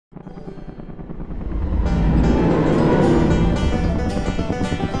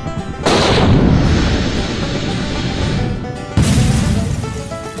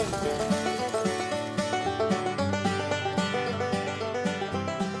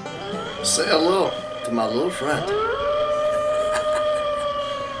Say hello to my little friend.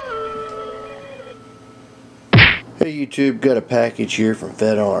 Hey YouTube, got a package here from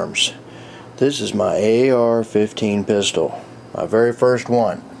Fed Arms. This is my AR-15 pistol, my very first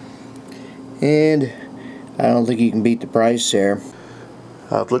one, and I don't think you can beat the price there.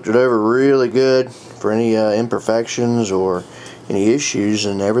 I've looked it over really good for any imperfections or any issues,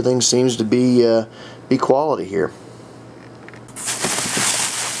 and everything seems to be quality here.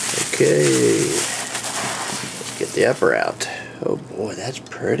 Okay, let's get the upper out. Oh boy, that's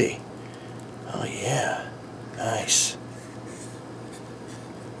pretty. Oh yeah, nice.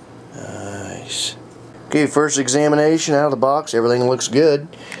 Nice. Okay, first examination out of the box, everything looks good,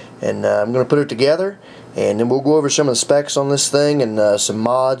 and I'm going to put it together, and then we'll go over some of the specs on this thing and some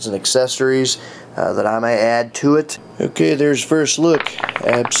mods and accessories that I may add to it. Okay, there's first look.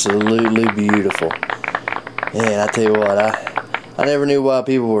 Absolutely beautiful. Man, I tell you what, I never knew why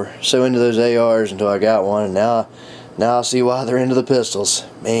people were so into those ARs until I got one, and now I see why they're into the pistols.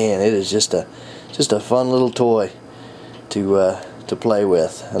 Man, it is just a fun little toy to play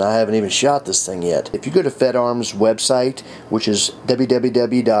with, and I haven't even shot this thing yet. If you go to Fed Arms website, which is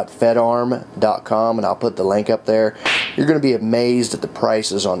www.fedarm.com, and I'll put the link up there, you're going to be amazed at the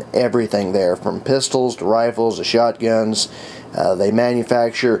prices on everything there, from pistols to rifles to shotguns. They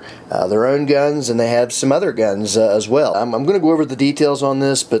manufacture their own guns, and they have some other guns as well. I'm going to go over the details on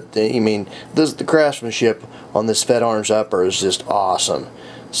this, but I mean, the craftsmanship on this Fed Arms upper is just awesome.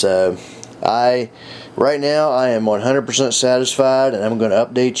 So right now I am 100% satisfied, and I'm going to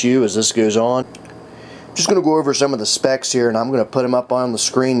update you as this goes on. I'm just going to go over some of the specs here, and I'm going to put them up on the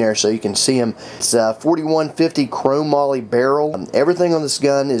screen there so you can see them. It's a 4150 chrome moly barrel. Everything on this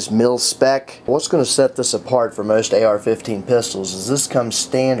gun is mil spec. What's going to set this apart from most AR-15 pistols is this comes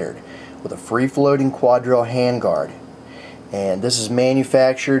standard with a free-floating quadrille handguard, and this is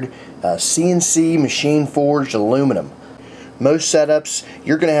manufactured CNC machine forged aluminum. Most setups,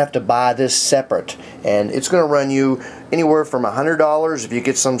 you're going to have to buy this separate, and it's going to run you anywhere from $100 if you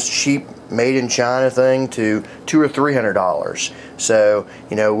get some cheap made in China thing to $200 or $300. So,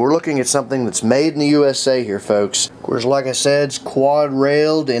 you know, we're looking at something that's made in the USA here, folks. Of course, like I said, it's quad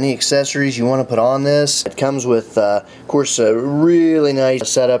railed. Any accessories you want to put on this, it comes with, of course, a really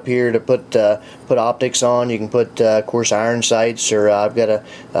nice setup here to put optics on. You can put, of course, iron sights, or I've got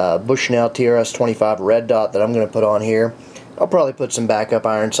a Bushnell TRS-25 red dot that I'm going to put on here. I'll probably put some backup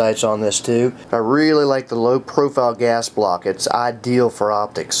iron sights on this too. I really like the low profile gas block. It's ideal for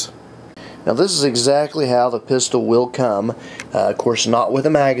optics. Now this is exactly how the pistol will come. Of course, not with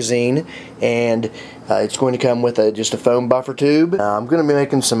a magazine, and it's going to come with just a foam buffer tube. I'm going to be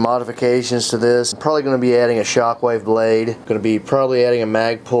making some modifications to this. I'm probably going to be adding a shockwave blade. Going to be probably adding a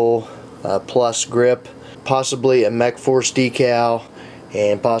Magpul Plus grip, possibly a Mech Force decal,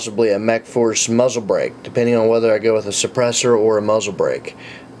 and possibly a Mech Force muzzle brake, depending on whether I go with a suppressor or a muzzle brake.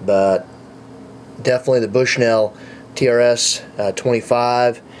 But definitely the Bushnell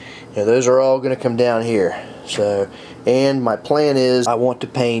TRS-25, you know, those are all going to come down here. So, and my plan is I want to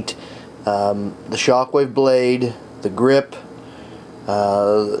paint the shockwave blade, the grip,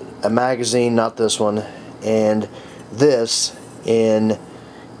 a magazine, not this one, and this in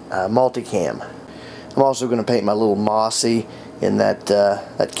multicam. I'm also going to paint my little Mossy in that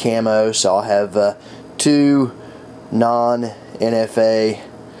camo, so I'll have two non-NFA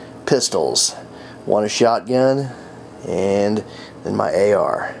pistols, one a shotgun and then my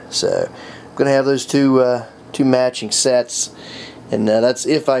AR. So I'm gonna have those two matching sets, and that's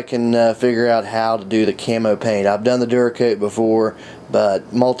if I can figure out how to do the camo paint. I've done the Duracoat before, but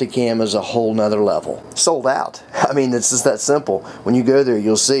multicam is a whole nother level. Sold out. I mean, it's just that simple. When you go there,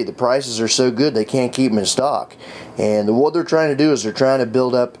 you'll see the prices are so good they can't keep them in stock. And what they're trying to do is they're trying to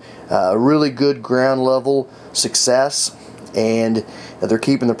build up a really good ground level success, and they're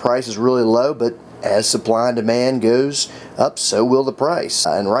keeping the prices really low, but as supply and demand goes up, so will the price.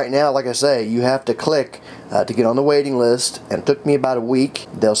 And right now, like I say, you have to click to get on the waiting list, and it took me about a week.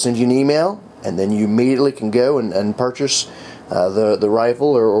 They'll send you an email, and then you immediately can go and purchase the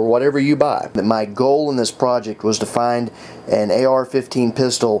rifle or whatever you buy. My goal in this project was to find an AR-15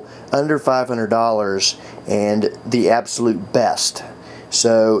 pistol under $500 and the absolute best.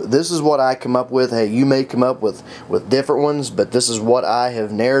 So this is what I come up with. Hey, you may come up with different ones, but this is what I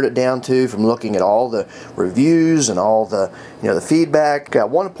have narrowed it down to from looking at all the reviews and all the the feedback. I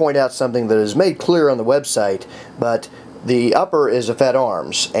want to point out something that is made clear on the website, but the upper is a Fed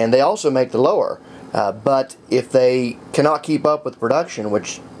Arms, and they also make the lower. But if they cannot keep up with production,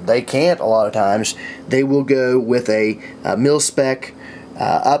 which they can't a lot of times, they will go with a mil-spec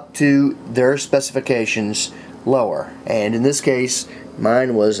up to their specifications lower. And in this case,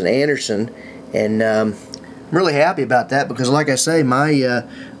 Mine was an Anderson, and I'm really happy about that because, like I say, my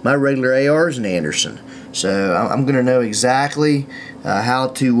regular AR is an Anderson. So I'm going to know exactly how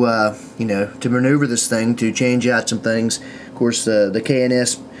to to maneuver this thing to change out some things. Of course, the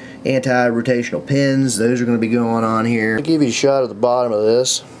K&S anti-rotational pins, those are going to be going on here. I'll give you a shot at the bottom of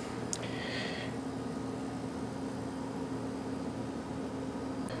this.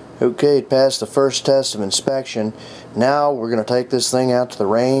 Okay, it passed the first test of inspection. Now we're going to take this thing out to the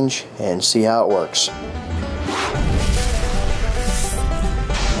range and see how it works.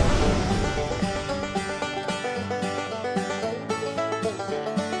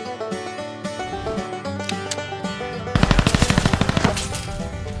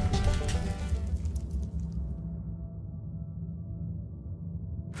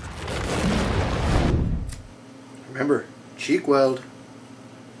 Remember, cheek weld.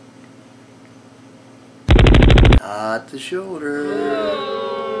 Not the shoulder.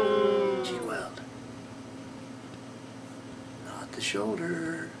 Cheek weld. Not the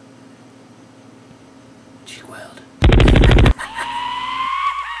shoulder. Cheek weld.